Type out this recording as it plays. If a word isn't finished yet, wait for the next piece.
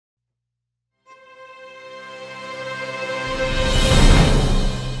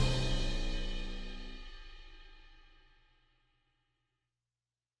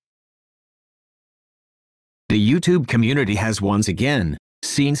YouTube community has once again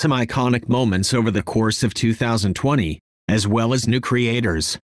seen some iconic moments over the course of 2020, as well as new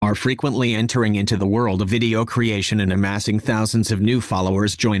creators are frequently entering into the world of video creation and amassing thousands of new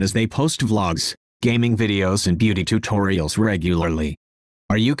followers join as they post vlogs, gaming videos and beauty tutorials regularly.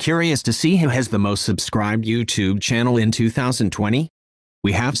 Are you curious to see who has the most subscribed YouTube channel in 2020?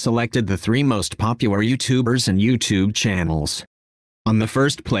 We have selected the 3 most popular YouTubers and YouTube channels. On the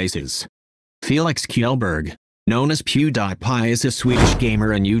first place is Felix Kjellberg, known as PewDiePie, is a Swedish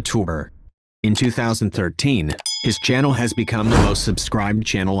gamer and YouTuber. In 2013, his channel has become the most subscribed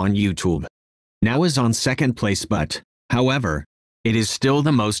channel on YouTube. Now is on second place, but, however, it is still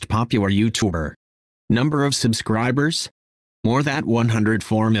the most popular YouTuber. Number of subscribers? More than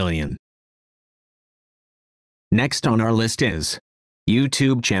 104 million. Next on our list is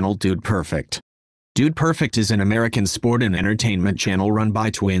YouTube channel Dude Perfect. Dude Perfect is an American sport and entertainment channel run by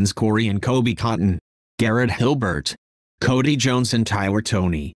twins Corey and Kobe Cotton, Garrett Hilbert, Cody Jones and Tyler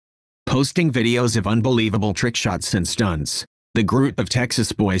Toney. Posting videos of unbelievable trick shots and stunts, the group of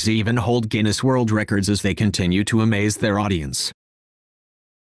Texas boys even hold Guinness World Records as they continue to amaze their audience.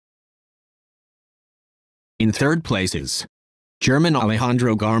 In third place is German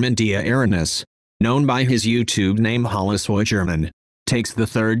Alejandro Garmendia Arenas, known by his YouTube name Holliswa German, takes the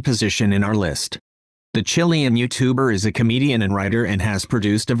 3rd position in our list. The Chilean YouTuber is a comedian and writer and has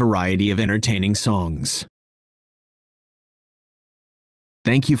produced a variety of entertaining songs.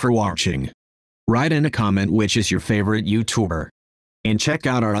 Thank you for watching. Write in a comment which is your favorite YouTuber. And check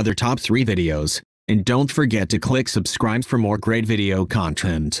out our other top 3 videos, and don't forget to click subscribe for more great video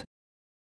content.